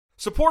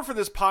Support for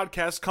this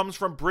podcast comes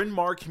from Bryn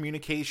Mawr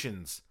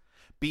Communications.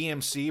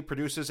 BMC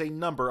produces a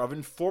number of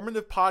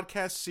informative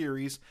podcast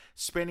series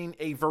spanning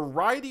a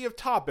variety of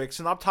topics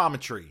in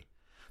optometry.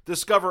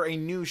 Discover a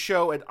new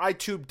show at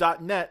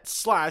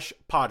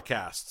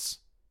itube.net/podcasts.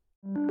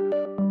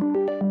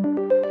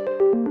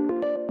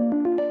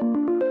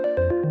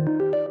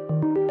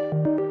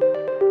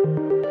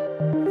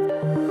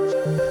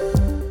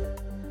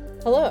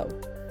 Hello.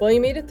 Well,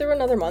 you made it through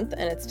another month,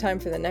 and it's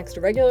time for the next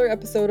regular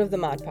episode of the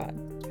Mod Pod.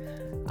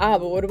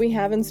 But what do we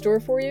have in store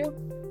for you?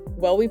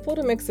 Well, we pulled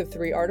a mix of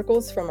 3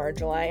 articles from our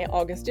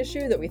July-August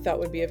issue that we thought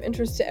would be of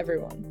interest to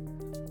everyone.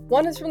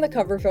 One is from the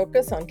cover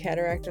focus on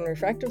cataract and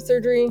refractive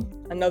surgery,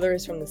 another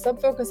is from the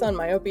sub-focus on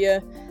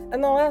myopia,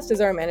 and the last is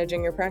our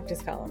Managing Your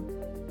Practice column.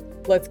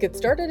 Let's get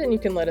started, and you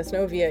can let us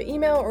know via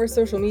email or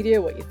social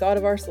media what you thought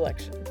of our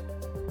selection.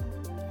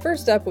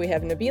 First up, we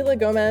have Nabila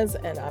Gomez,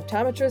 an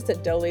optometrist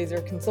at Dell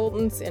Laser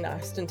Consultants in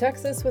Austin,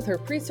 Texas, with her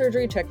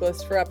pre-surgery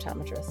checklist for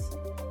optometrists.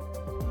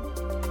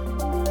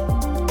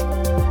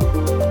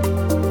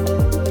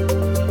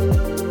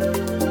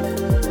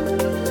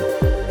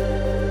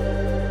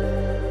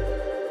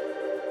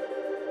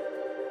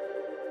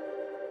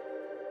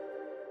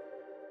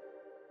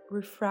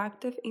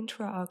 Refractive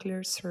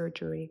intraocular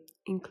surgery,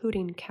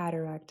 including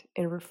cataract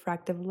and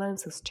refractive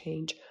lens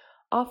exchange,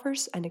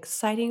 offers an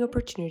exciting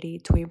opportunity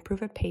to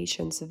improve a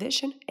patient's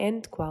vision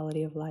and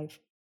quality of life.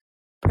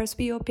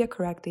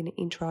 Presbyopia-correcting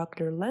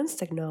intraocular lens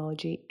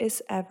technology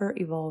is ever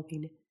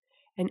evolving,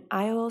 and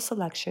IOL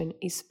selection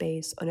is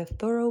based on a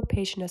thorough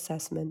patient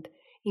assessment,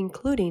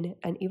 including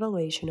an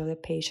evaluation of the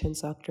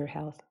patient's ocular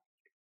health.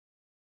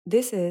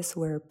 This is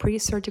where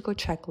pre-surgical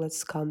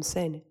checklists comes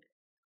in,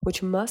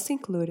 which must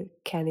include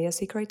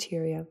candidacy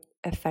criteria,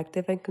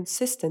 effective and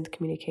consistent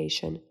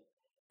communication,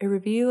 a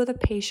review of the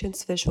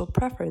patient's visual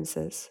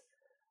preferences,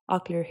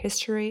 ocular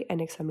history and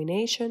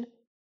examination,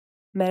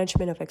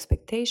 management of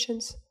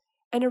expectations,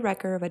 and a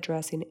record of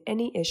addressing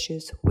any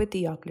issues with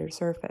the ocular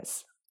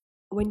surface.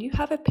 When you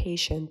have a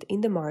patient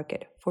in the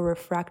market for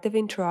refractive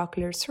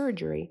intraocular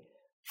surgery,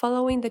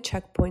 following the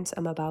checkpoints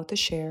I'm about to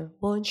share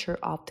will ensure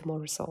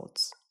optimal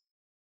results.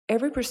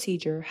 Every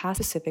procedure has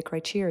specific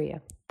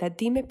criteria that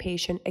deem a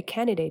patient a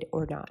candidate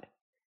or not.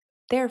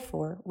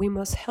 Therefore, we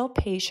must help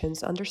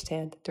patients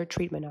understand their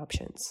treatment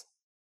options.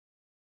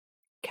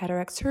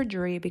 Cataract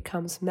surgery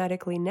becomes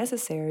medically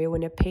necessary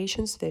when a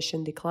patient's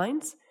vision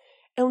declines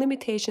and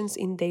limitations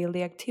in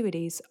daily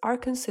activities are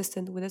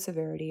consistent with the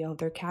severity of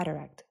their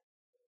cataract.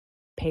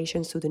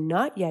 Patients who do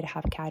not yet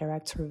have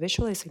cataracts or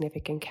visually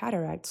significant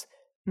cataracts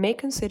may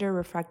consider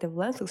refractive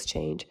lens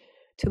exchange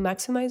to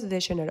maximize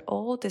vision at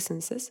all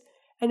distances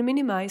and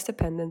minimize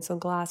dependence on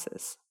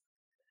glasses.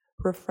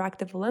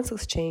 Refractive lens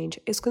exchange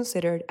is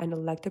considered an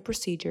elective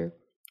procedure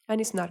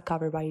and is not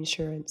covered by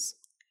insurance.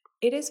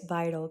 It is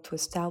vital to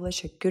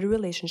establish a good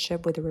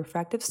relationship with a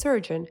refractive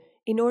surgeon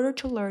in order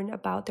to learn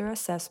about their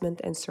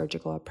assessment and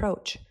surgical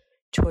approach,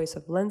 choice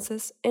of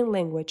lenses, and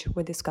language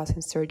when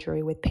discussing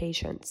surgery with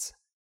patients.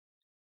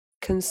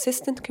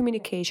 Consistent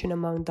communication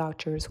among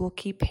doctors will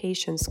keep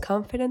patients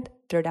confident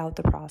throughout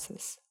the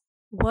process.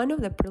 One of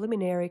the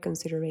preliminary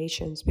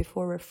considerations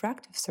before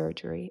refractive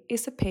surgery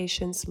is the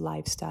patient's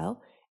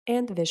lifestyle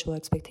and visual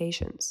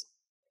expectations.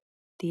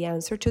 The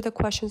answer to the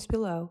questions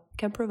below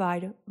can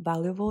provide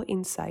valuable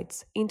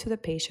insights into the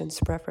patient's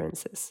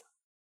preferences.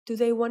 Do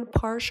they want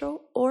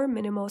partial or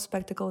minimal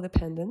spectacle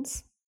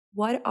dependence?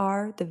 What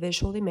are the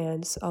visual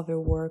demands of their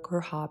work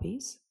or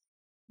hobbies?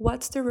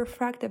 What's the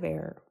refractive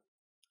error?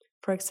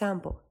 For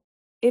example,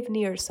 if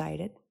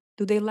nearsighted,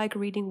 do they like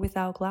reading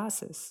without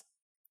glasses?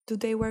 Do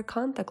they wear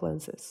contact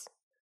lenses?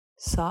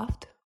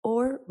 Soft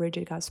or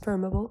rigid gas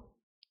permeable?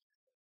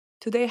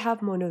 Do they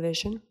have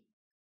monovision?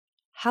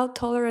 How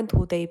tolerant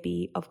will they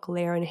be of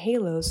glare and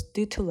halos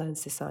due to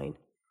lens design?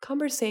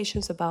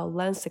 Conversations about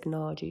lens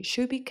technology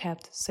should be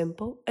kept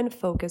simple and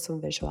focused on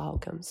visual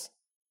outcomes.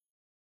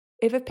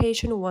 If a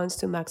patient wants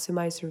to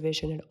maximize their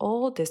vision at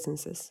all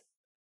distances,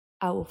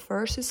 I will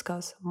first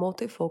discuss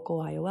multifocal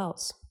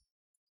IOLs.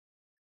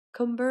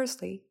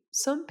 Conversely,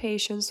 some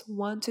patients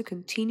want to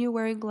continue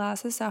wearing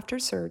glasses after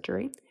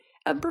surgery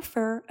and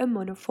prefer a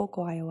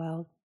monofocal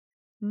IOL.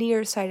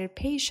 Nearsighted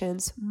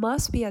patients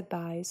must be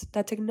advised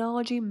that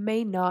technology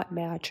may not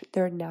match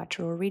their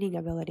natural reading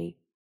ability.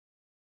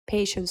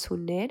 Patients who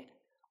need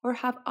or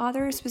have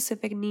other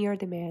specific near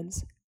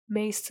demands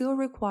may still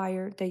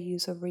require the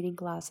use of reading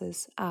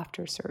glasses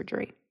after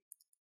surgery.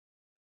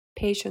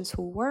 Patients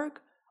who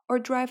work or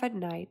drive at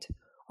night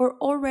or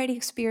already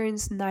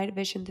experience night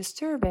vision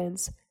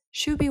disturbance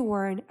should be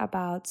warned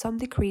about some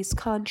decreased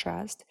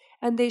contrast,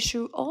 and they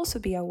should also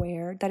be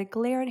aware that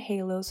glare and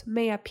halos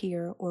may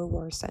appear or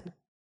worsen.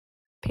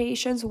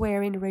 Patients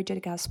wearing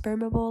rigid gas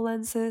permeable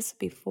lenses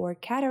before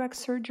cataract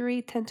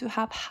surgery tend to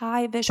have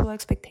high visual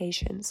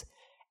expectations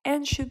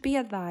and should be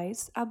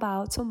advised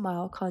about some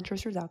mild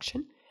contrast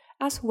reduction.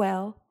 As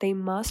well, they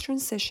must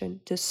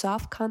transition to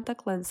soft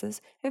contact lenses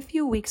a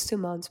few weeks to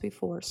months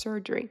before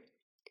surgery.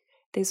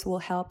 This will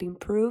help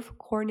improve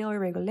corneal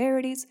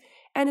irregularities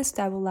and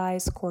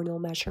stabilize corneal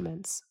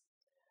measurements.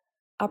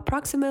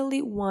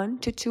 Approximately 1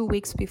 to 2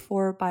 weeks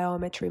before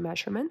biometry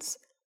measurements,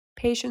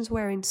 patients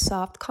wearing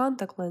soft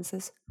contact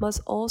lenses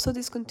must also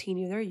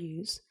discontinue their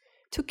use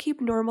to keep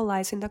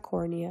normalizing the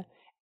cornea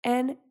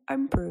and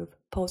improve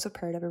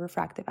postoperative and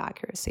refractive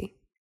accuracy.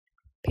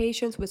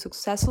 Patients with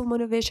successful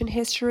monovision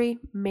history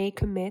may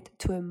commit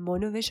to a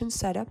monovision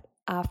setup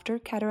after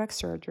cataract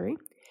surgery,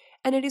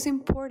 and it is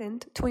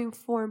important to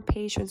inform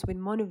patients with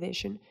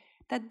monovision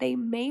that they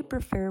may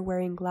prefer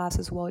wearing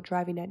glasses while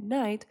driving at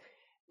night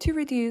to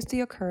reduce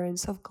the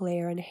occurrence of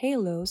glare and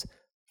halos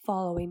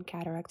following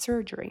cataract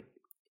surgery.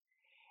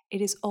 It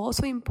is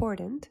also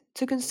important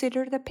to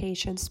consider the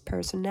patient's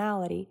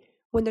personality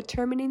when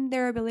determining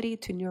their ability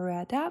to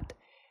neuroadapt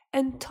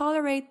and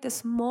tolerate the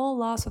small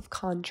loss of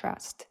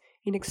contrast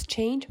in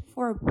exchange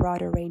for a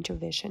broader range of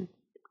vision.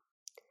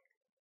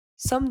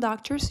 Some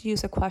doctors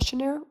use a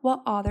questionnaire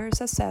while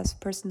others assess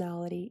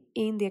personality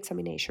in the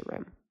examination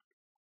room.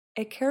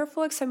 A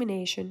careful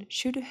examination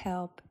should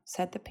help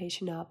set the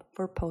patient up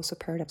for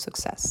postoperative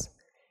success.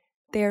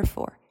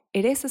 Therefore,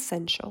 it is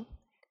essential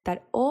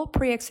that all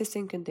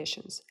pre-existing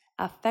conditions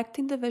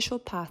affecting the visual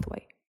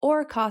pathway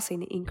or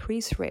causing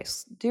increased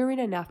risks during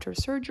and after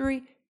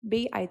surgery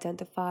be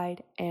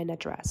identified and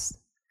addressed.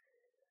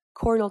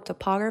 Corneal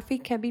topography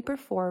can be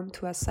performed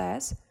to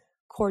assess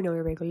corneal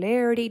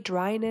irregularity,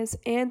 dryness,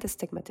 and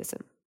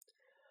astigmatism.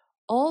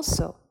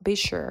 Also, be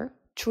sure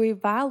to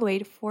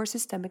evaluate for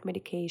systemic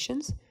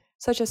medications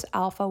such as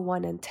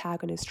alpha-1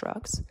 antagonist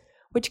drugs,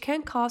 which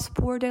can cause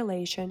poor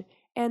dilation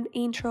and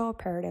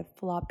intraoperative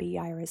floppy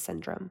iris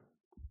syndrome.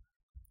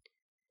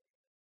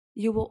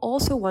 You will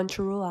also want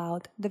to rule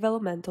out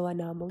developmental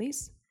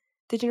anomalies,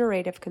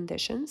 degenerative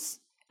conditions,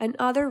 and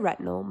other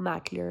retinal,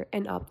 macular,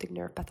 and optic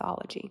nerve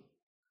pathology.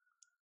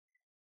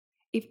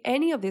 If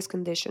any of these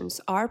conditions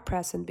are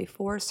present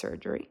before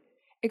surgery,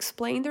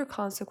 explain their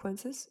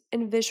consequences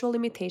and visual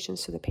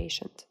limitations to the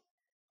patient.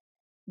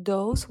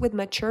 Those with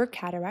mature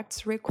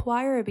cataracts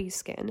require a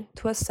B-scan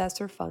to assess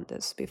their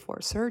fundus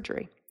before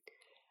surgery.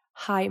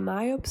 High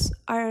myopes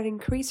are at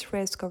increased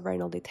risk of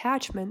retinal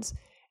detachments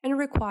and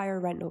require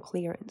retinal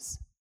clearance.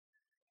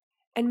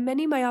 And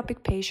many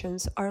myopic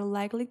patients are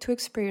likely to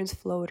experience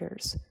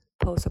floaters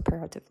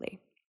postoperatively.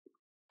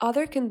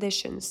 Other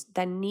conditions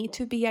that need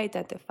to be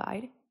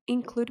identified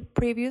include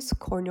previous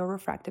corneal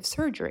refractive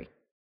surgery,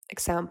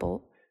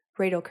 example,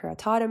 radial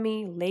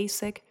keratotomy,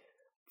 LASIK,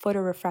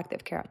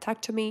 photorefractive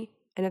keratectomy,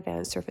 and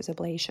advanced surface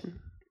ablation.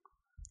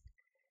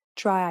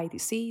 Dry eye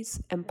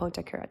disease and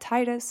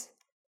pontokeratitis,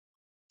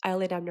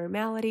 eyelid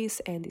abnormalities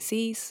and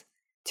disease,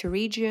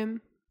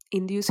 pterygium,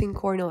 inducing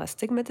corneal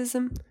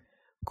astigmatism,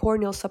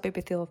 corneal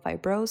subepithelial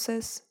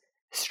fibrosis,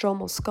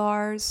 stromal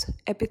scars,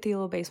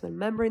 epithelial basement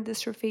membrane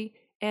dystrophy,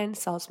 and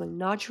Salzmann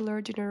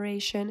nodular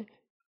degeneration,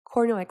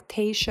 corneal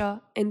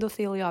ectasia,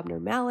 endothelial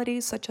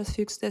abnormalities such as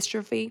Fuchs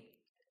dystrophy,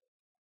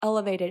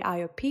 elevated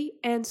IOP,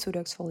 and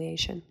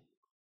pseudoexfoliation.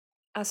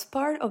 As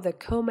part of the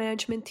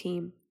co-management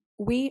team,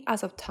 we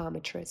as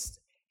optometrists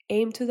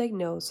aim to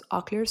diagnose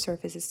ocular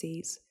surface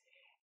disease,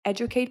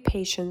 educate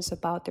patients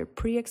about their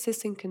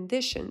pre-existing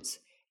conditions,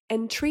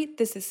 and treat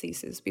these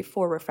diseases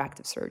before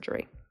refractive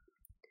surgery.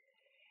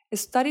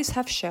 Studies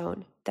have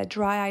shown that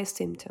dry eye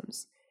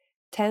symptoms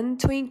tend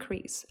to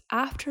increase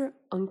after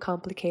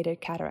uncomplicated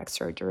cataract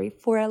surgery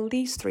for at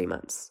least 3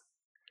 months.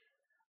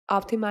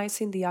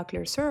 Optimizing the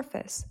ocular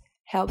surface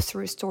helps to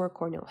restore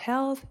corneal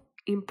health,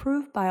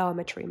 improve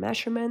biometry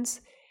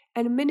measurements,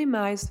 and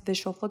minimize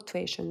visual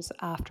fluctuations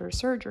after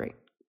surgery.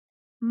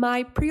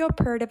 My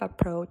preoperative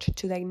approach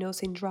to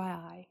diagnosing dry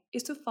eye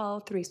is to follow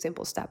 3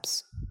 simple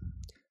steps.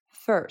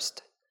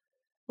 First,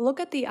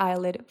 look at the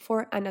eyelid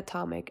for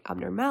anatomic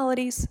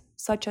abnormalities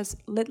such as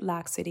lid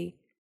laxity,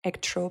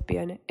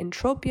 ectropion,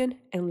 entropion,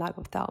 and lack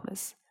of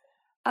thalamus,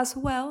 as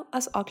well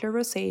as ocular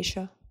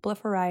rosacea,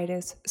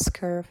 blepharitis,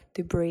 scurf,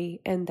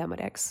 debris, and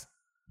demodex.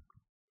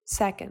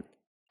 Second,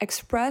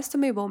 express the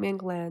meibomian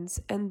glands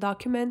and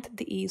document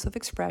the ease of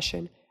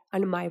expression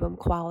and meibum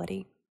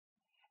quality.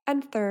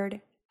 And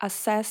third,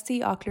 assess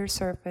the ocular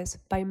surface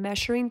by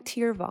measuring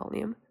tear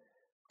volume,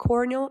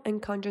 corneal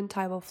and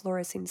conjunctival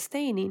fluorescein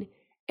staining,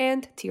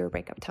 and tear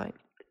breakup time.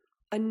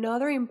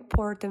 Another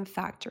important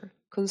factor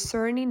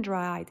concerning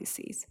dry eye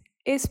disease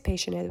is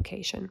patient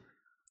education.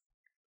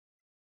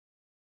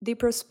 The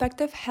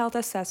prospective health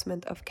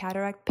assessment of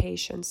cataract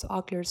patients'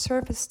 ocular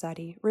surface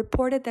study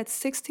reported that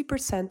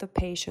 60% of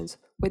patients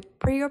with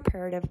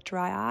preoperative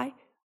dry eye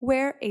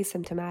were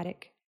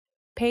asymptomatic.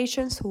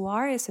 Patients who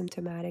are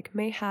asymptomatic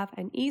may have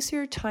an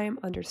easier time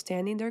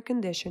understanding their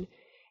condition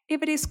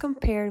if it is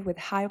compared with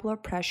high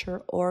blood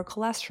pressure or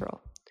cholesterol.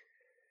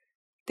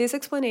 This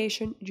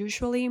explanation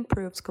usually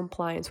improves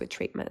compliance with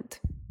treatment.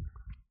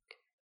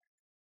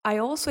 I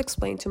also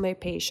explain to my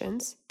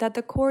patients that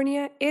the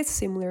cornea is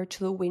similar to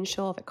the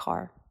windshield of a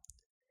car.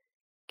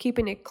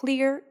 Keeping it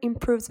clear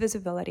improves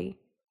visibility,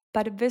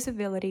 but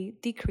visibility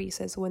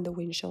decreases when the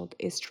windshield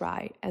is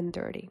dry and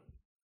dirty.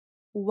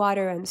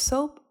 Water and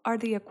soap are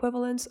the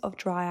equivalents of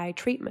dry eye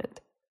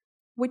treatment,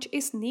 which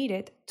is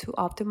needed to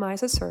optimize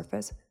the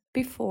surface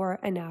before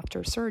and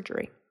after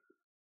surgery.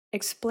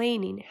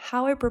 Explaining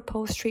how a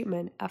proposed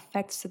treatment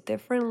affects the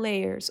different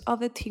layers of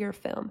the tear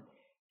film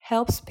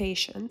helps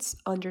patients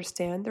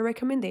understand the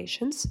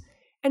recommendations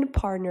and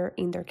partner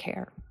in their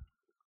care.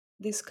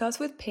 Discuss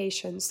with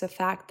patients the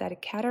fact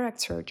that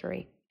cataract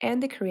surgery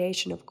and the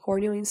creation of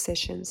corneal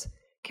incisions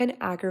can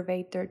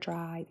aggravate their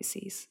dry eye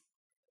disease.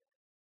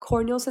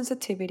 Corneal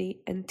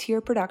sensitivity and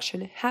tear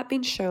production have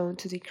been shown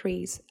to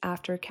decrease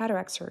after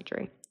cataract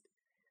surgery.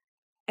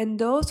 And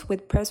those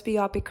with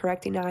presbyopic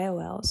correcting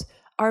IOLs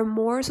are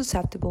more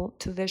susceptible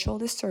to visual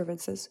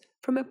disturbances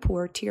from a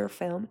poor tear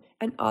film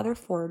and other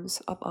forms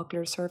of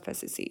ocular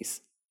surface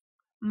disease.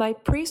 My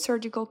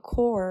pre-surgical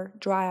core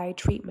dry eye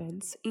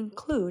treatments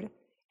include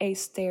a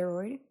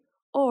steroid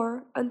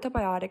or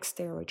antibiotic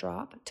steroid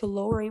drop to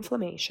lower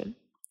inflammation,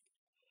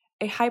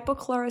 a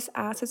hypochlorous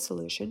acid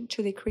solution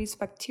to decrease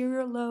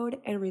bacterial load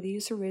and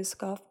reduce the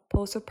risk of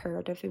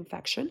postoperative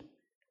infection,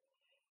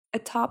 a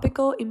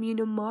topical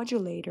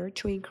immunomodulator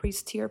to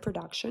increase tear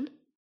production,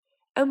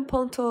 and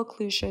punctal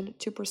occlusion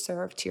to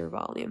preserve tear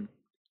volume.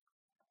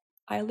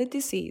 Eyelid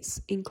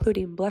disease,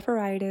 including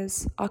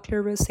blepharitis,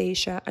 ocular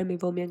rosacea, and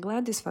meibomian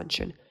gland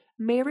dysfunction,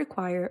 may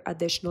require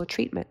additional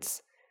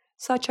treatments,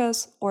 such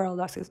as oral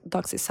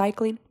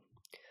doxycycline,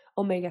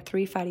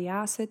 omega-3 fatty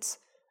acids,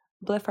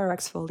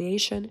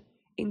 blepharoexfoliation,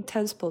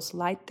 intense pulse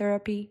light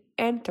therapy,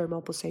 and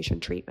thermal pulsation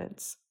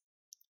treatments.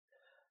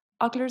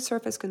 Ocular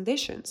surface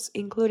conditions,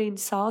 including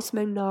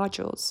Salzmann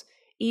nodules,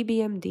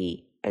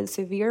 EBMD, and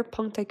severe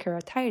punctate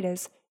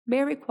keratitis,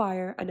 may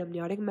require an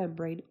amniotic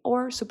membrane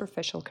or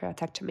superficial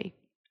keratectomy.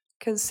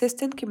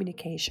 Consistent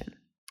communication,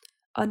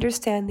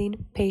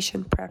 understanding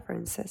patient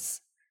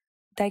preferences,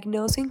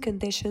 diagnosing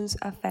conditions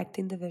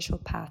affecting the visual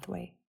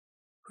pathway,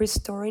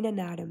 restoring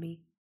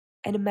anatomy,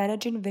 and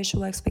managing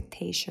visual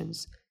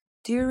expectations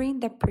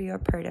during the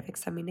preoperative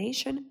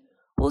examination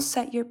will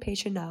set your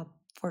patient up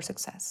for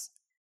success.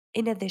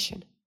 In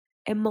addition,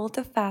 a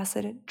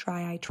multifaceted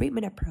dry eye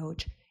treatment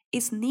approach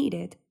is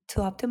needed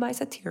to optimize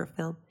the tear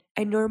film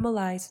and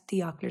normalize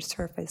the ocular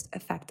surface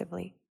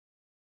effectively.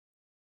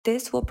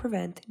 This will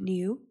prevent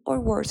new or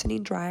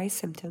worsening dry eye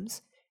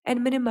symptoms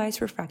and minimize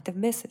refractive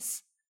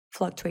misses,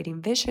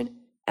 fluctuating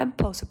vision, and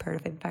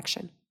postoperative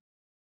infection.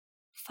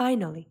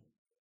 Finally,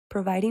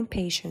 providing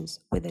patients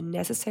with the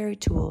necessary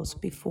tools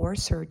before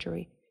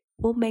surgery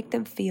will make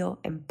them feel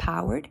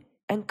empowered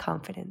and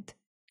confident,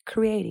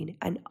 creating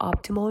an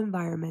optimal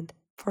environment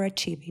for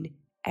achieving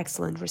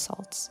excellent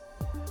results.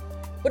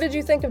 What did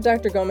you think of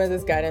Dr.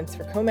 Gomez's guidance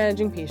for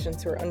co-managing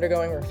patients who are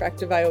undergoing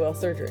refractive IOL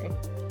surgery?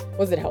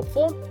 Was it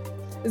helpful?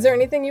 Is there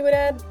anything you would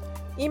add?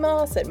 Email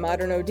us at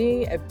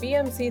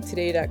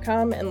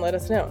modernod@bmctoday.com and let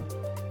us know.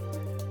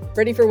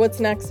 Ready for what's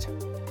next?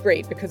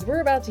 Great, because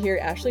we're about to hear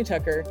Ashley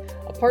Tucker,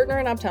 a partner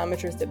and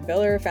optometrist at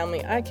Bel Air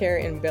Family Eye Care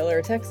in Bel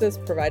Air, Texas,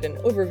 provide an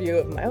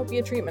overview of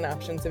myopia treatment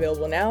options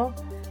available now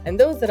and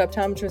those that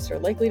optometrists are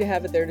likely to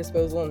have at their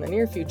disposal in the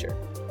near future,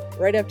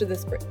 right after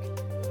this break.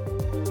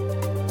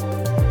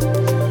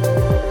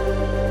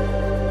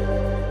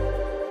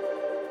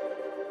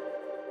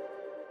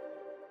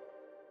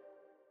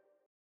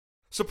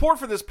 Support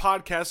for this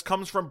podcast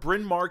comes from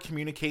Bryn Mawr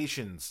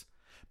Communications.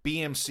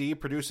 BMC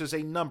produces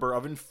a number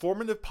of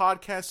informative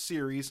podcast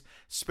series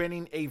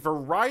spanning a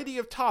variety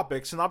of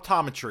topics in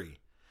optometry.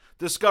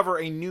 Discover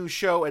a new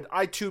show at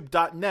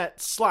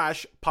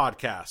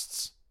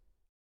itube.net/podcasts.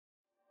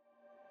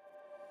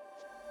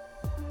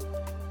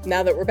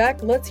 Now that we're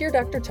back, let's hear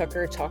Dr.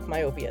 Tucker talk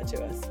myopia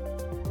to us.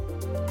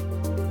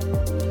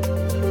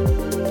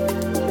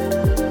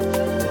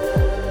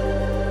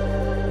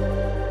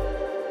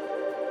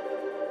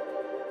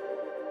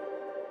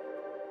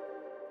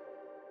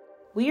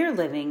 We are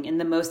living in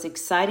the most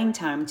exciting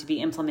time to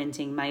be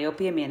implementing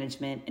myopia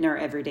management in our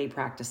everyday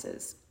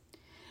practices.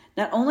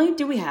 Not only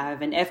do we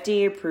have an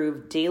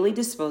FDA-approved daily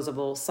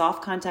disposable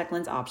soft contact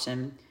lens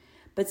option,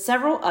 but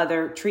several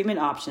other treatment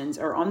options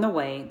are on the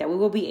way that we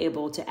will be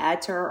able to add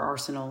to our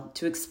arsenal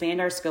to expand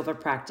our scope of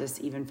practice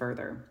even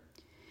further.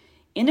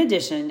 In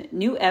addition,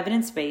 new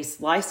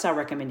evidence-based lifestyle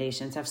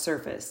recommendations have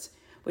surfaced,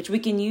 which we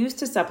can use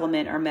to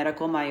supplement our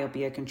medical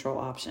myopia control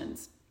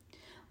options.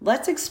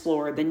 Let's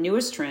explore the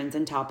newest trends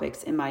and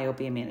topics in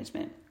myopia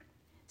management.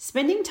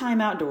 Spending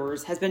time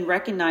outdoors has been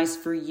recognized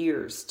for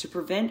years to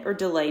prevent or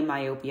delay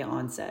myopia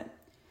onset.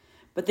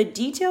 But the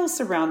details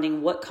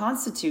surrounding what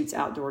constitutes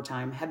outdoor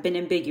time have been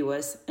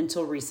ambiguous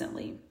until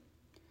recently.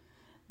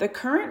 The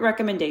current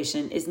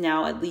recommendation is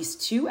now at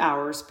least 2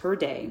 hours per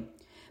day,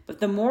 but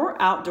the more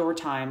outdoor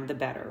time, the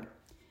better.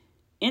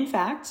 In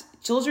fact,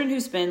 children who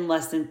spend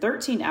less than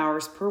 13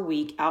 hours per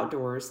week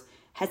outdoors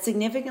had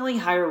significantly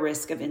higher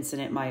risk of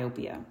incident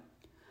myopia.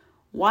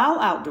 While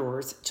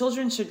outdoors,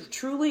 children should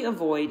truly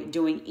avoid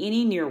doing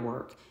any near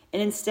work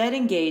and instead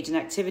engage in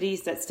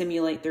activities that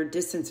stimulate their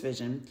distance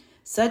vision,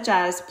 such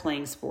as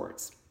playing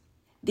sports.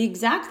 The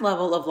exact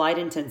level of light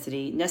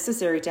intensity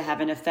necessary to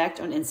have an effect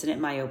on incident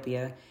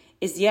myopia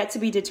is yet to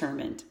be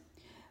determined,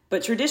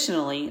 but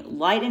traditionally,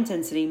 light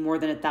intensity more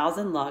than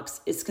 1,000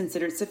 lux is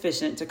considered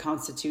sufficient to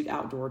constitute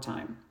outdoor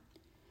time.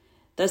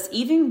 Thus,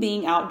 even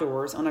being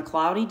outdoors on a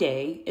cloudy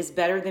day is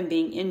better than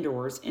being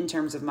indoors in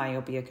terms of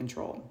myopia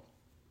control.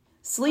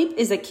 Sleep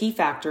is a key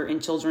factor in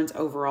children's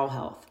overall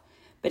health,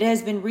 but it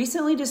has been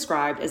recently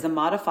described as a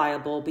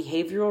modifiable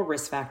behavioral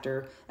risk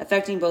factor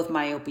affecting both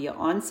myopia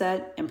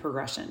onset and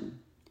progression.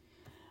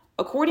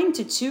 According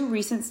to 2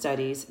 recent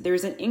studies, there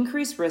is an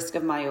increased risk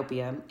of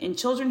myopia in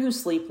children who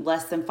sleep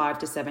less than 5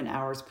 to 7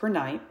 hours per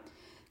night,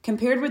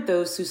 compared with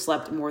those who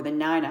slept more than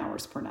 9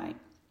 hours per night.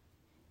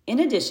 In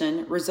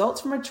addition,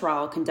 results from a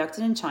trial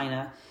conducted in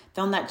China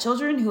found that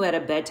children who had a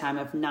bedtime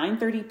of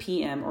 9:30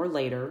 p.m. or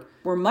later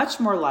were much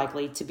more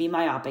likely to be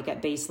myopic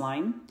at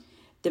baseline,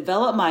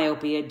 develop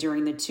myopia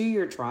during the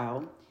 2-year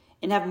trial,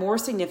 and have more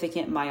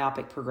significant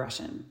myopic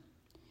progression.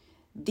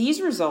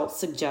 These results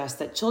suggest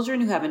that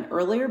children who have an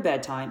earlier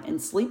bedtime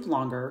and sleep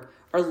longer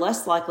are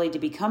less likely to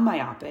become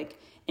myopic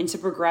and to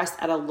progress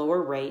at a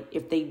lower rate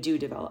if they do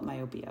develop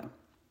myopia.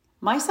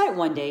 MiSight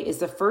 1-Day is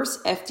the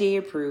first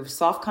FDA-approved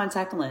soft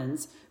contact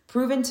lens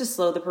proven to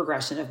slow the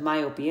progression of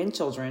myopia in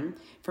children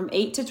from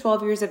 8 to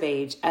 12 years of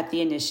age at the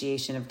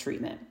initiation of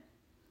treatment.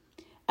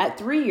 At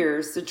 3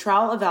 years, the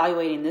trial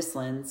evaluating this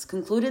lens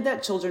concluded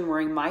that children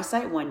wearing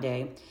MiSight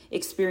 1-Day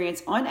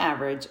experience on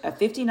average a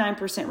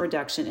 59%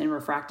 reduction in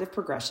refractive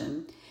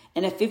progression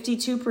and a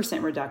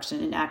 52%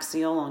 reduction in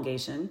axial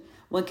elongation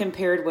when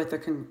compared with the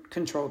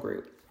control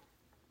group.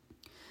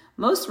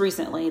 Most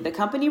recently, the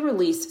company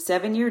released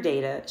 7-year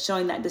data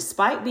showing that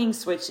despite being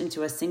switched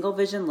into a single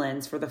vision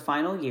lens for the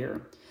final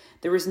year,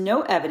 there was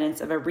no evidence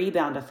of a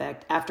rebound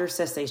effect after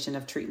cessation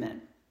of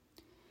treatment.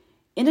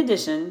 In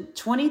addition,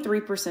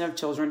 23% of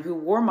children who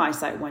wore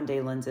MiSight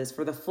 1-Day lenses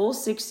for the full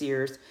 6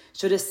 years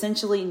showed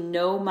essentially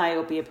no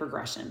myopia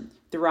progression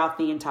throughout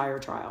the entire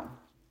trial.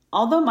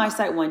 Although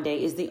MiSight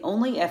 1-Day is the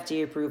only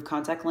FDA-approved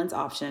contact lens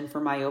option for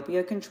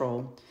myopia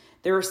control,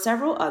 there are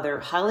several other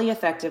highly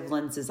effective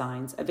lens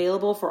designs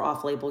available for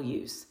off-label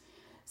use,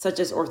 such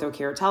as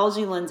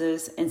orthokeratology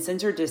lenses and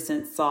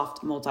center-distance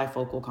soft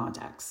multifocal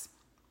contacts.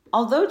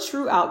 Although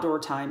true outdoor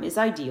time is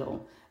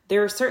ideal,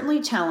 there are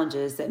certainly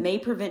challenges that may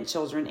prevent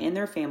children and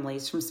their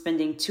families from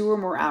spending 2 or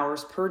more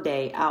hours per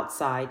day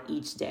outside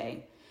each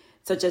day,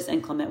 such as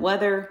inclement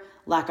weather,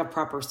 lack of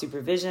proper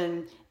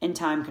supervision, and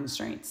time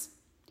constraints.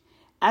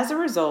 As a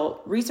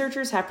result,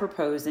 researchers have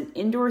proposed an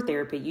indoor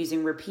therapy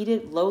using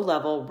repeated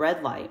low-level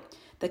red light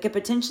that could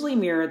potentially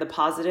mirror the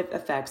positive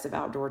effects of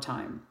outdoor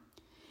time.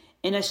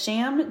 In a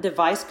sham,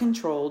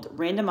 device-controlled,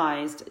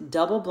 randomized,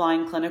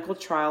 double-blind clinical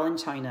trial in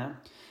China,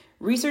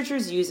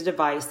 researchers used a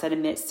device that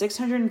emits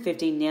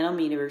 650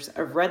 nanometers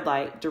of red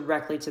light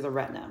directly to the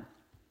retina.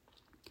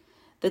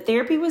 The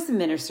therapy was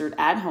administered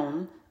at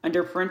home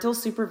under parental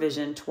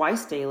supervision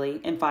twice daily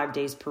and 5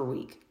 days per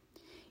week.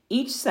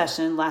 Each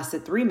session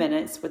lasted 3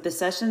 minutes, with the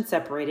session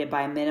separated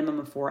by a minimum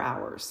of 4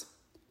 hours.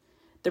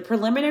 The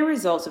preliminary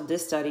results of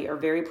this study are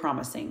very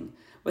promising,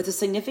 with a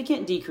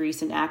significant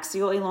decrease in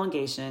axial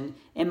elongation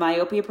and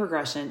myopia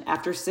progression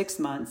after 6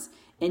 months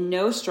and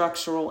no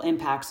structural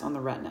impacts on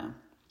the retina.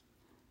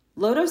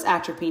 Low-dose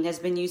atropine has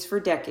been used for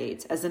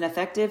decades as an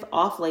effective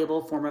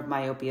off-label form of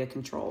myopia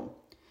control.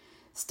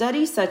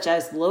 Studies such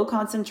as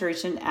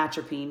low-concentration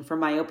atropine for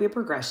myopia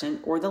progression,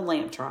 or the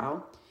LAMP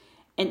trial,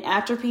 and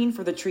atropine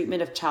for the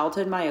treatment of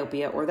childhood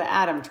myopia, or the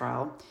ATOM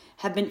trial,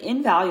 have been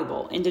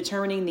invaluable in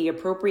determining the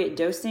appropriate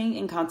dosing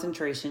and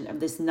concentration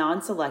of this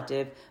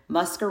non-selective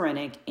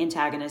muscarinic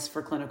antagonist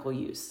for clinical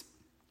use.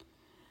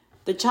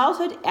 The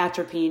childhood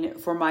atropine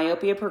for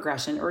myopia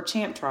progression, or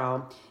CHAMP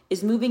trial,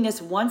 is moving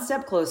us one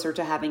step closer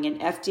to having an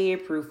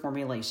FDA-approved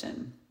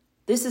formulation.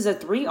 This is a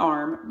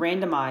 3-arm,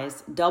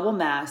 randomized,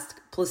 double-masked,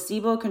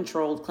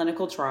 placebo-controlled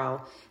clinical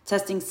trial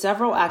testing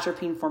several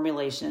atropine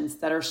formulations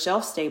that are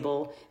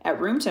shelf-stable at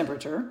room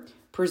temperature,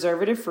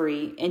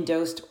 preservative-free, and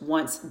dosed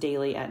once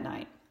daily at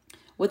night.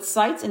 With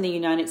sites in the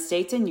United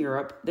States and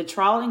Europe, the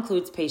trial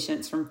includes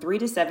patients from 3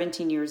 to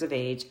 17 years of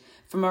age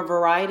from a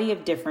variety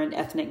of different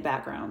ethnic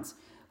backgrounds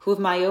who have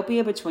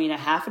myopia between a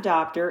half a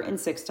diopter and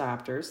 6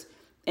 diopters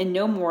and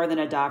no more than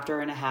a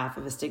diopter and a half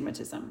of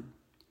astigmatism.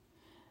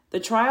 The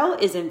trial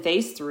is in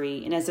phase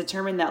 3 and has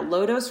determined that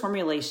low-dose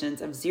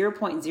formulations of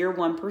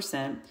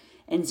 0.01%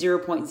 and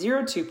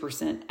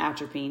 0.02%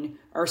 atropine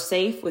are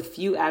safe with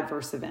few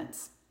adverse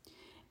events.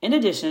 In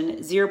addition,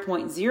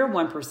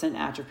 0.01%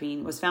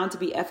 atropine was found to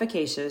be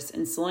efficacious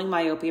in slowing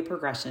myopia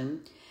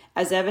progression,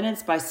 as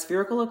evidenced by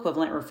spherical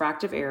equivalent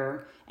refractive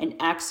error and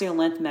axial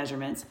length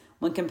measurements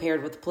when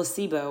compared with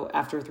placebo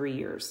after 3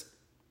 years.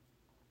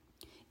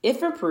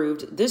 If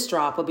approved, this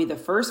drop will be the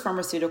first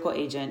pharmaceutical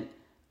agent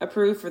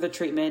approved for the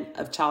treatment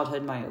of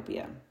childhood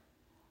myopia.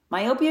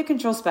 Myopia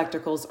control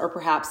spectacles are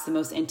perhaps the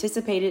most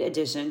anticipated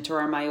addition to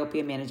our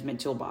myopia management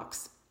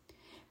toolbox.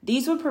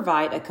 These would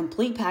provide a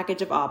complete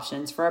package of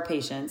options for our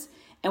patients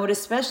and would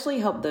especially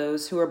help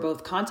those who are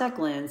both contact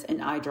lens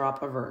and eye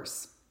drop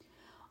averse.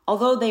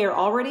 Although they are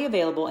already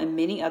available in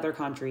many other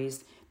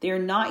countries, they are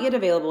not yet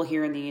available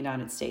here in the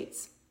United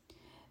States.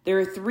 There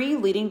are 3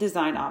 leading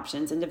design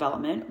options in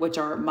development, which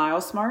are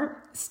MyoSmart,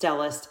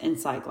 Stellest, and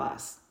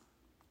SightGlass.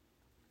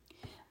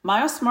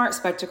 MyoSmart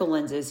spectacle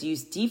lenses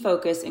use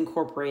defocus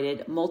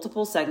incorporated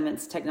multiple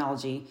segments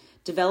technology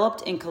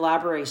developed in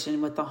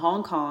collaboration with the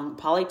Hong Kong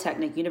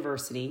Polytechnic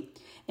University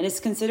and is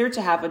considered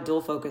to have a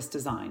dual focus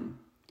design.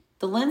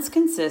 The lens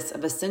consists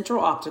of a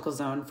central optical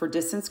zone for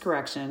distance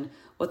correction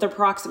with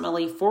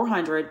approximately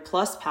 400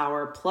 plus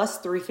power plus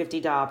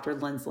 350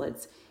 diopter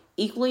lenslets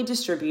equally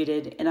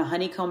distributed in a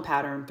honeycomb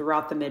pattern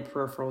throughout the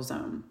mid-peripheral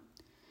zone.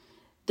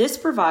 This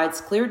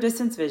provides clear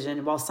distance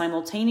vision while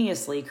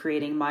simultaneously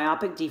creating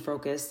myopic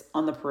defocus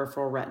on the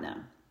peripheral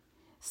retina.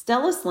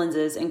 Stellus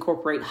lenses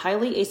incorporate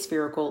highly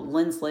aspherical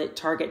lenslet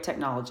target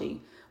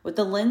technology, with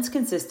the lens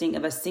consisting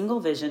of a single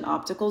vision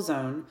optical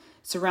zone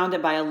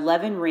surrounded by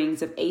 11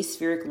 rings of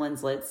aspheric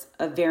lenslets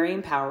of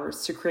varying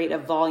powers to create a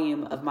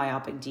volume of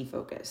myopic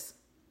defocus.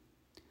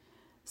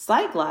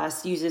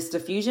 SightGlass uses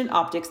diffusion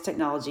optics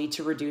technology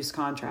to reduce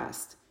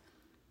contrast.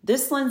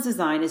 This lens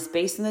design is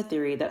based on the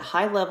theory that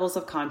high levels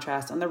of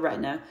contrast on the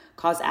retina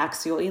cause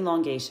axial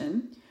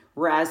elongation,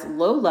 whereas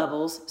low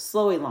levels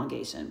slow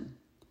elongation.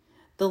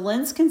 The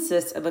lens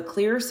consists of a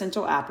clear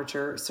central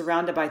aperture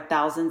surrounded by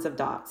thousands of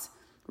dots,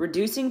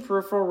 reducing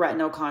peripheral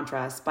retinal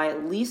contrast by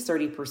at least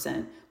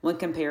 30% when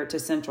compared to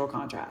central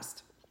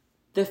contrast.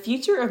 The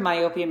future of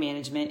myopia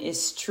management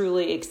is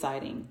truly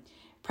exciting.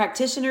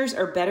 Practitioners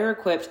are better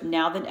equipped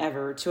now than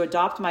ever to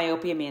adopt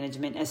myopia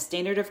management as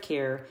standard of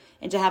care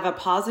and to have a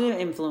positive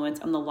influence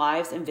on the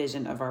lives and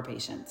vision of our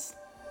patients.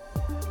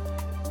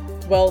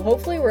 Well,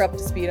 hopefully we're up to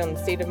speed on the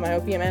state of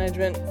myopia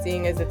management,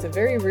 seeing as it's a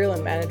very real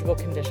and manageable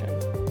condition.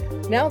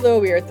 Now, though,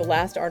 we are at the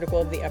last article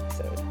of the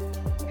episode.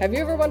 Have you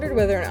ever wondered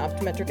whether an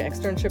optometric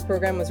externship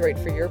program was right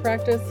for your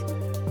practice?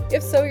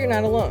 If so, you're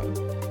not alone.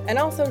 And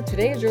also,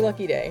 today is your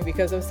lucky day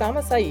because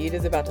Osama Said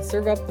is about to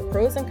serve up the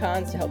pros and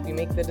cons to help you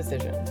make the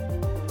decision.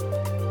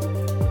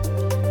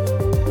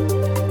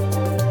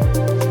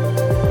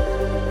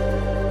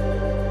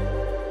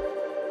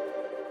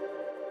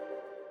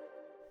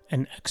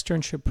 An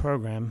externship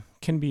program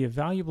can be a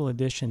valuable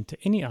addition to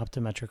any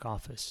optometric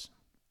office.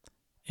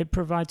 It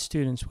provides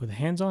students with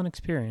hands-on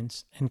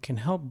experience and can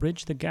help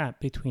bridge the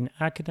gap between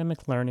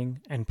academic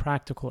learning and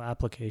practical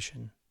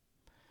application.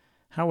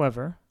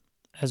 However,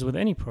 as with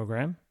any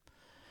program,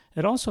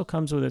 it also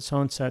comes with its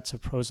own sets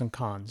of pros and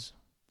cons,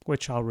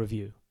 which I'll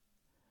review.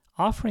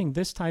 Offering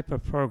this type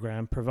of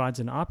program provides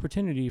an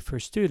opportunity for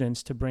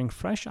students to bring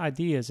fresh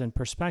ideas and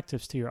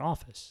perspectives to your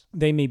office.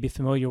 They may be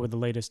familiar with the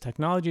latest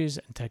technologies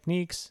and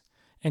techniques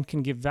and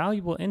can give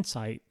valuable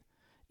insight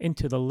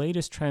into the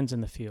latest trends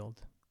in the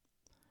field.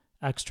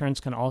 Externs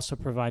can also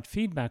provide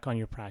feedback on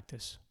your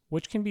practice,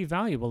 which can be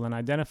valuable in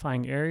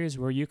identifying areas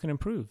where you can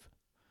improve.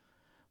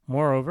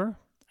 Moreover,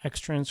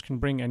 externs can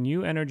bring a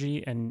new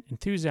energy and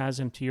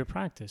enthusiasm to your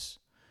practice,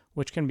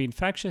 which can be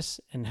infectious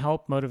and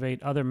help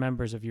motivate other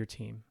members of your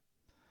team.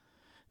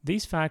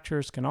 These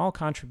factors can all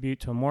contribute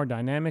to a more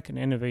dynamic and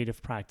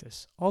innovative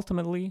practice,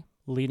 ultimately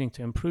leading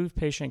to improved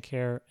patient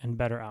care and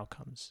better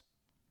outcomes.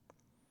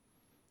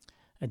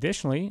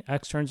 Additionally,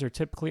 externs are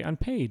typically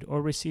unpaid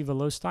or receive a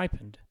low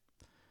stipend,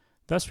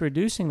 thus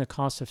reducing the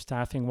cost of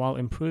staffing while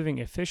improving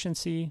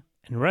efficiency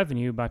and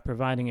revenue by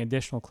providing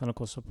additional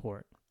clinical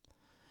support.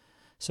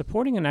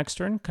 Supporting an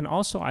extern can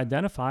also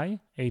identify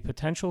a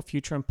potential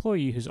future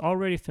employee who's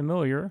already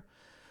familiar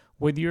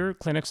with your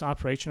clinic's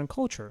operation and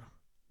culture,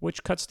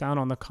 which cuts down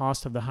on the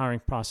cost of the hiring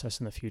process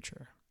in the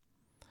future.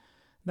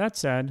 That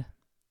said,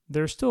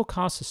 there are still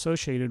costs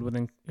associated with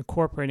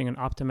incorporating an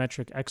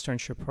optometric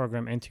externship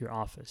program into your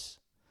office.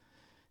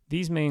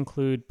 These may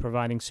include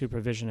providing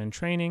supervision and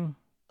training,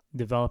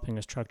 developing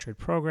a structured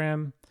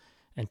program,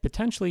 and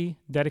potentially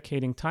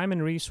dedicating time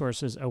and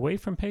resources away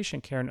from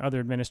patient care and other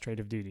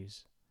administrative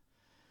duties.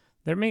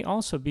 There may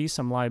also be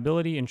some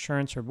liability,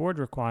 insurance, or board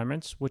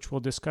requirements, which we'll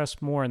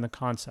discuss more in the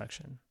cons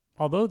section.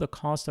 Although the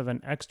cost of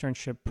an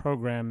externship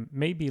program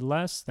may be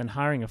less than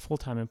hiring a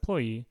full-time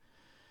employee,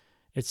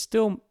 it's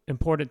still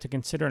important to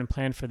consider and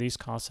plan for these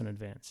costs in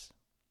advance.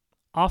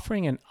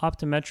 Offering an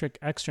optometric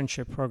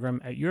externship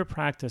program at your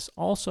practice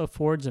also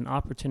affords an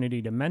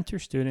opportunity to mentor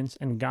students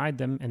and guide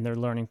them in their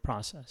learning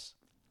process.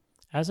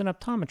 As an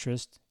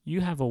optometrist,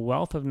 you have a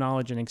wealth of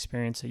knowledge and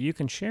experience that you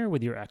can share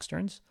with your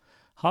externs,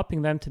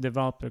 helping them to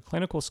develop their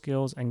clinical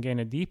skills and gain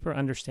a deeper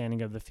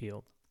understanding of the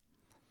field.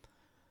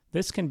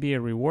 This can be a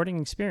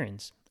rewarding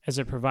experience, as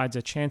it provides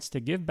a chance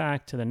to give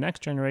back to the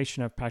next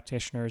generation of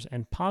practitioners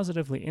and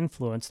positively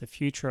influence the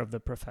future of the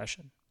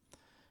profession.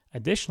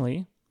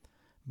 Additionally,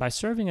 by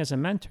serving as a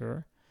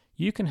mentor,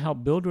 you can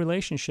help build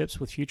relationships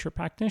with future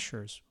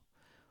practitioners,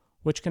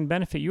 which can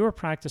benefit your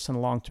practice in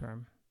the long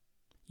term.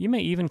 You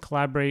may even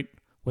collaborate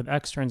with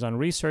externs on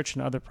research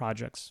and other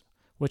projects,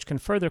 which can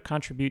further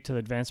contribute to the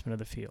advancement of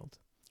the field.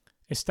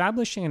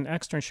 Establishing an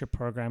externship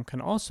program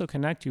can also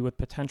connect you with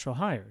potential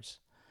hires.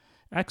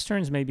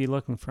 Externs may be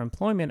looking for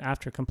employment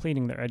after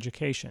completing their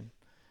education,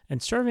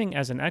 and serving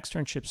as an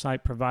externship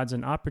site provides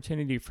an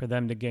opportunity for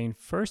them to gain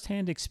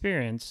first-hand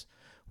experience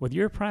with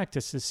your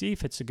practice to see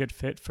if it's a good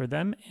fit for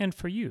them and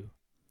for you.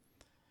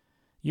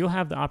 You'll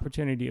have the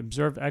opportunity to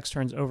observe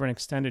externs over an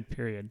extended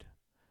period,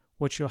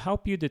 which will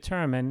help you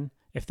determine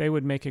if they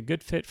would make a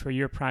good fit for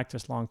your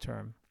practice long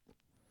term.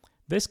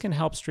 This can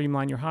help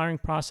streamline your hiring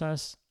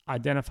process,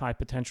 identify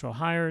potential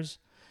hires,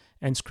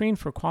 and screen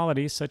for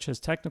qualities such as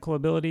technical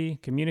ability,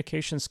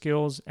 communication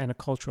skills, and a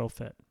cultural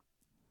fit.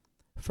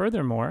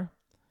 Furthermore,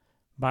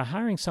 by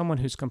hiring someone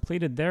who's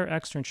completed their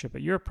externship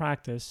at your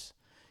practice,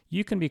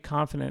 you can be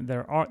confident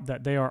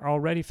that they are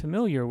already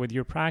familiar with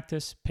your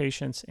practice,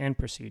 patients, and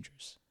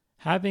procedures.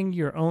 Having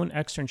your own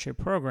externship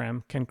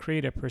program can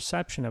create a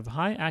perception of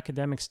high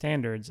academic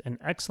standards and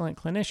excellent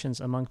clinicians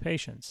among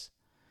patients.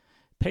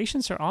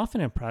 Patients are often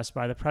impressed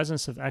by the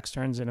presence of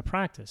externs in a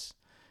practice,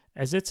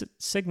 as it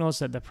signals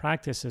that the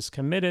practice is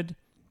committed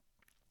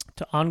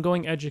to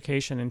ongoing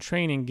education and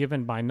training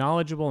given by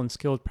knowledgeable and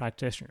skilled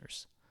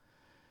practitioners.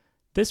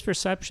 This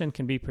perception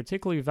can be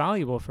particularly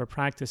valuable for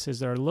practices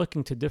that are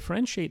looking to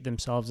differentiate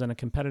themselves in a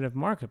competitive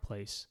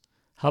marketplace,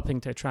 helping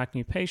to attract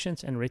new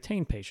patients and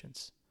retain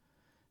patients.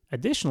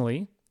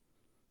 Additionally,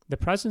 the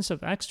presence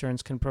of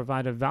externs can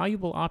provide a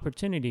valuable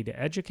opportunity to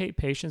educate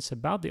patients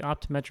about the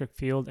optometric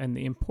field and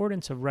the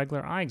importance of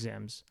regular eye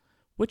exams,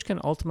 which can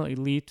ultimately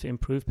lead to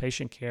improved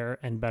patient care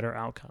and better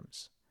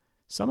outcomes.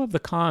 Some of the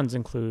cons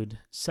include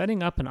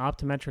setting up an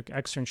optometric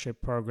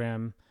externship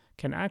program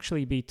can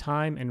actually be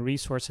time and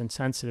resource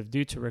intensive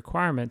due to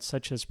requirements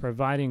such as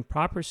providing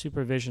proper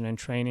supervision and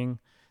training,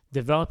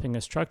 developing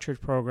a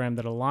structured program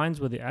that aligns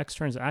with the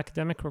extern's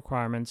academic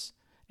requirements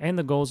and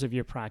the goals of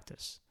your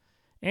practice,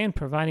 and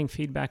providing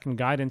feedback and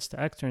guidance to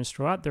externs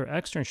throughout their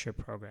externship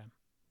program.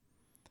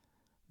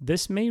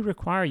 This may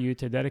require you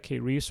to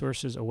dedicate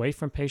resources away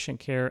from patient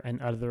care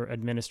and other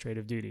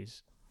administrative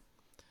duties.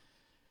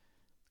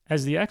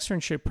 As the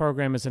externship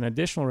program is an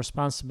additional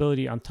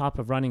responsibility on top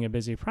of running a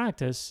busy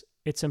practice,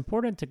 it's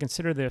important to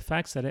consider the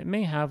effects that it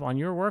may have on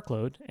your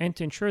workload and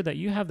to ensure that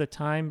you have the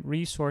time,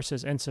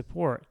 resources, and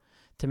support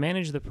to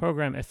manage the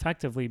program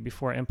effectively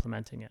before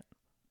implementing it.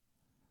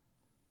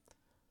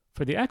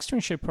 For the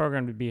externship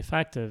program to be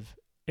effective,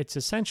 it's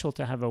essential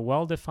to have a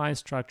well-defined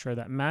structure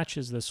that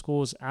matches the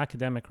school's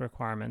academic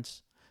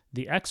requirements,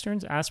 the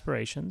extern's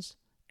aspirations,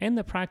 and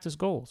the practice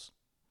goals.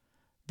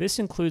 This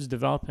includes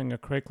developing a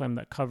curriculum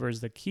that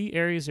covers the key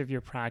areas of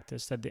your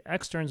practice that the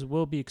externs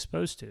will be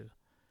exposed to,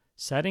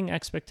 setting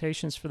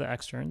expectations for the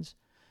externs,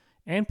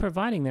 and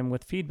providing them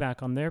with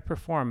feedback on their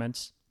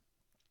performance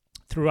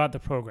throughout the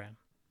program.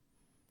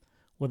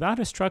 Without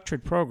a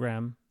structured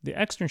program, the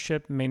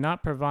externship may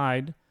not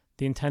provide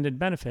the intended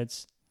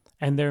benefits,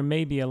 and there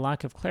may be a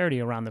lack of clarity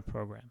around the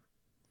program.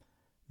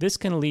 This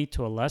can lead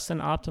to a less than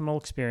optimal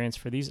experience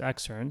for these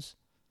externs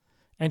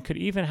and could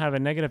even have a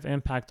negative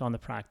impact on the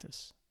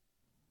practice.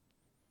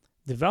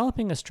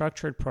 Developing a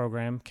structured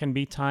program can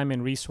be time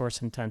and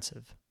resource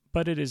intensive,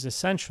 but it is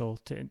essential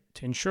to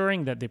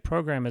ensuring that the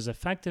program is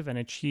effective and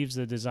achieves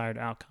the desired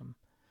outcome.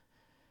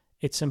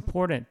 It's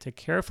important to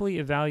carefully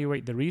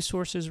evaluate the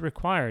resources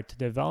required to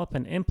develop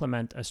and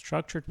implement a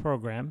structured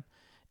program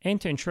and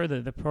to ensure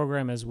that the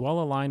program is well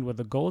aligned with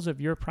the goals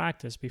of your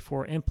practice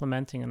before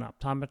implementing an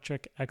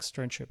optometric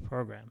externship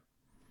program.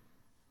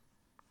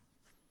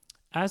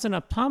 As an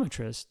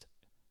optometrist,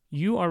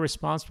 you are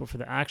responsible for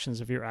the actions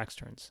of your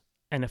externs,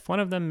 and if one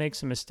of them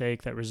makes a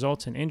mistake that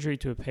results in injury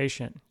to a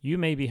patient, you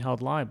may be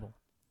held liable.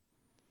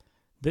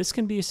 This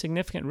can be a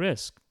significant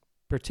risk,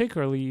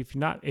 particularly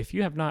if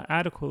you have not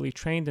adequately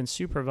trained and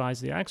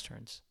supervised the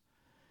externs.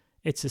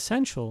 It's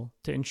essential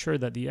to ensure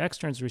that the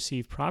externs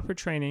receive proper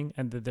training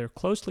and that they're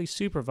closely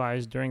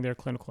supervised during their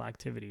clinical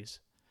activities.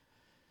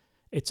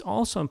 It's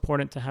also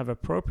important to have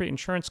appropriate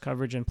insurance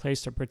coverage in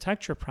place to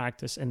protect your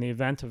practice in the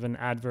event of an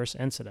adverse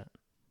incident.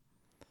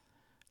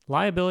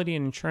 Liability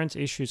and insurance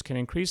issues can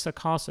increase the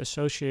costs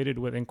associated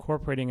with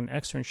incorporating an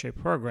externship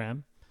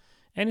program,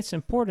 and it's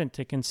important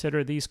to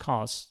consider these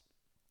costs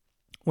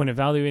when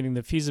evaluating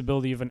the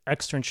feasibility of an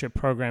externship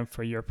program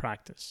for your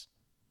practice.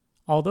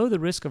 Although the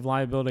risk of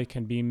liability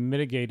can be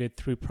mitigated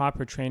through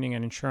proper training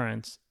and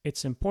insurance,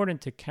 it's important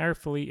to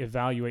carefully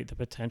evaluate the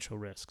potential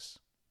risks.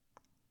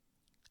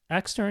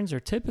 Externs are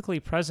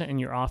typically present in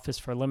your office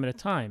for a limited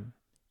time,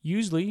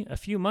 usually a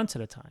few months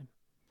at a time.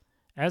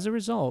 As a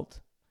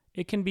result,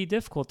 it can be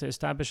difficult to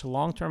establish a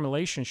long-term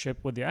relationship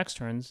with the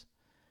externs,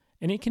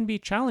 and it can be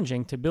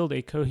challenging to build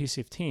a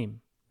cohesive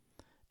team.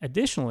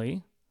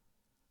 Additionally,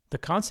 the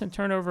constant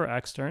turnover of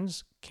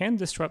externs can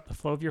disrupt the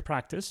flow of your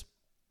practice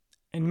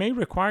and may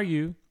require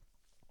you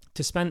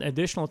to spend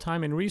additional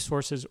time and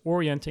resources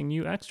orienting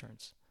new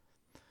externs.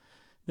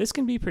 This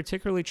can be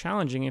particularly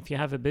challenging if you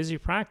have a busy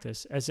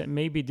practice, as it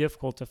may be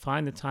difficult to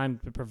find the time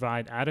to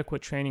provide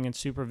adequate training and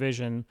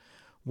supervision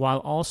while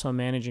also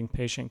managing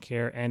patient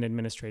care and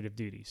administrative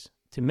duties.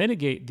 To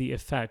mitigate the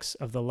effects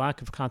of the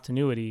lack of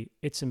continuity,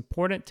 it's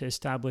important to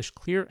establish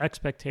clear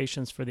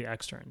expectations for the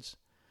externs,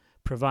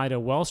 provide a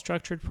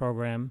well-structured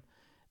program,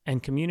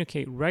 and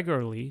communicate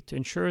regularly to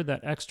ensure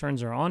that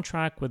externs are on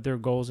track with their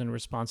goals and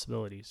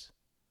responsibilities.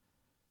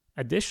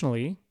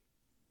 Additionally,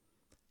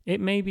 it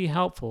may be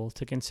helpful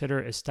to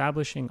consider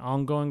establishing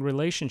ongoing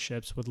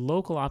relationships with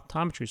local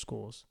optometry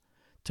schools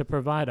to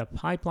provide a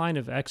pipeline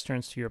of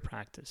externs to your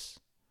practice.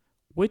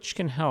 which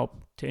can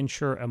help to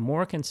ensure a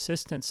more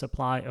consistent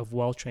supply of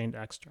well-trained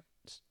externs.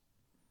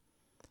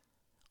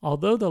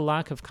 Although the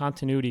lack of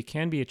continuity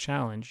can be a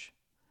challenge,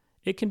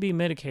 it can be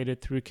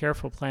mitigated through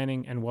careful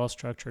planning and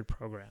well-structured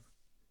program.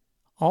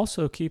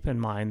 Also keep in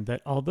mind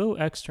that although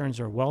externs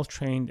are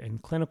well-trained in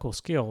clinical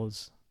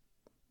skills,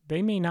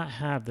 they may not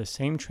have the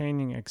same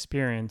training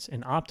experience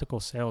in optical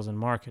sales and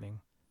marketing.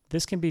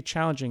 This can be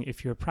challenging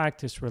if your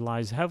practice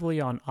relies heavily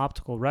on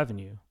optical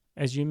revenue,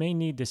 as you may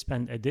need to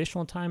spend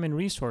additional time and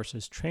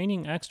resources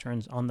training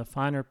externs on the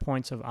finer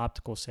points of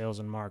optical sales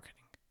and marketing.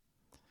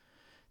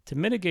 To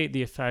mitigate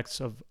the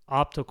effects of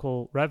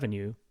optical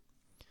revenue,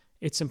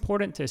 it's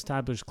important to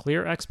establish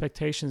clear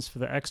expectations for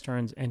the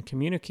externs and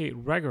communicate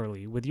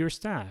regularly with your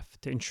staff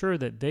to ensure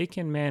that they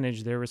can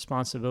manage their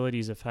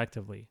responsibilities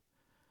effectively.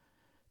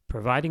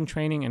 Providing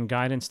training and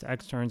guidance to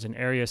externs in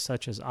areas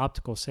such as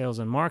optical sales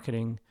and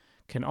marketing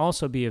can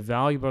also be a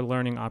valuable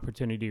learning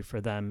opportunity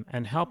for them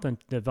and help them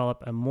to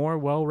develop a more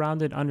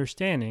well-rounded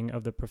understanding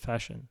of the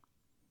profession.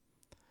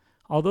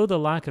 Although the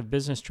lack of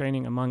business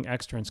training among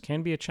externs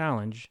can be a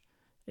challenge,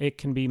 it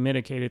can be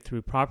mitigated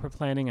through proper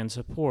planning and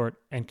support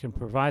and can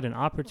provide an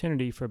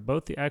opportunity for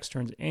both the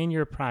externs and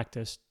your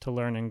practice to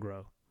learn and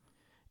grow.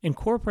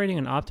 Incorporating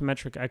an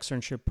optometric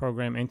externship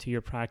program into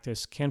your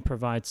practice can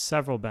provide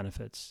several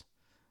benefits,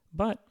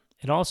 but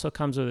it also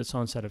comes with its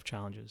own set of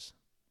challenges.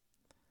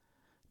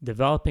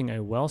 Developing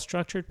a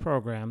well-structured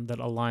program that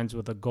aligns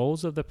with the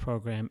goals of the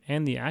program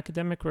and the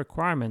academic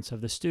requirements of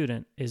the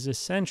student is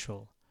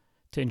essential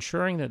to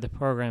ensuring that the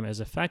program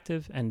is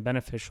effective and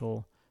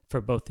beneficial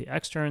for both the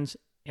externs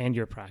and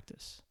your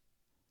practice.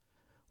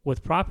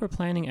 With proper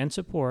planning and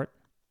support,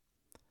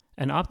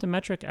 an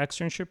optometric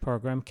externship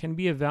program can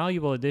be a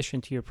valuable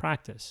addition to your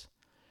practice,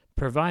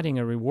 providing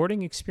a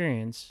rewarding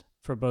experience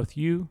for both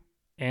you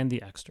and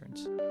the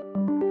externs.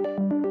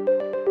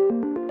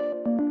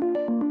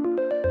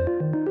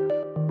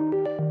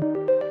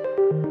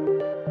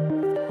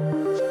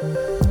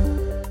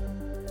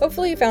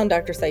 Hopefully you found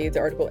Dr. Said's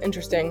article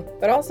interesting,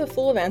 but also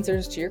full of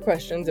answers to your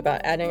questions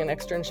about adding an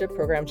externship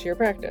program to your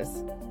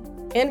practice.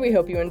 And we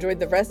hope you enjoyed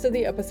the rest of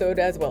the episode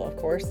as well, of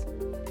course.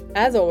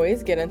 As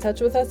always, get in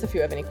touch with us if you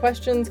have any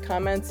questions,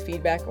 comments,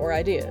 feedback, or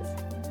ideas.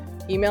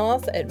 Email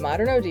us at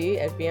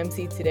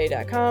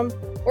modernod@bmctoday.com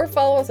or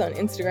follow us on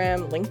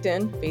Instagram,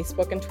 LinkedIn,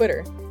 Facebook, and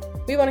Twitter.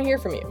 We want to hear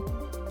from you.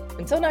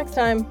 Until next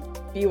time,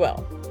 be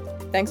well.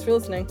 Thanks for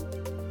listening.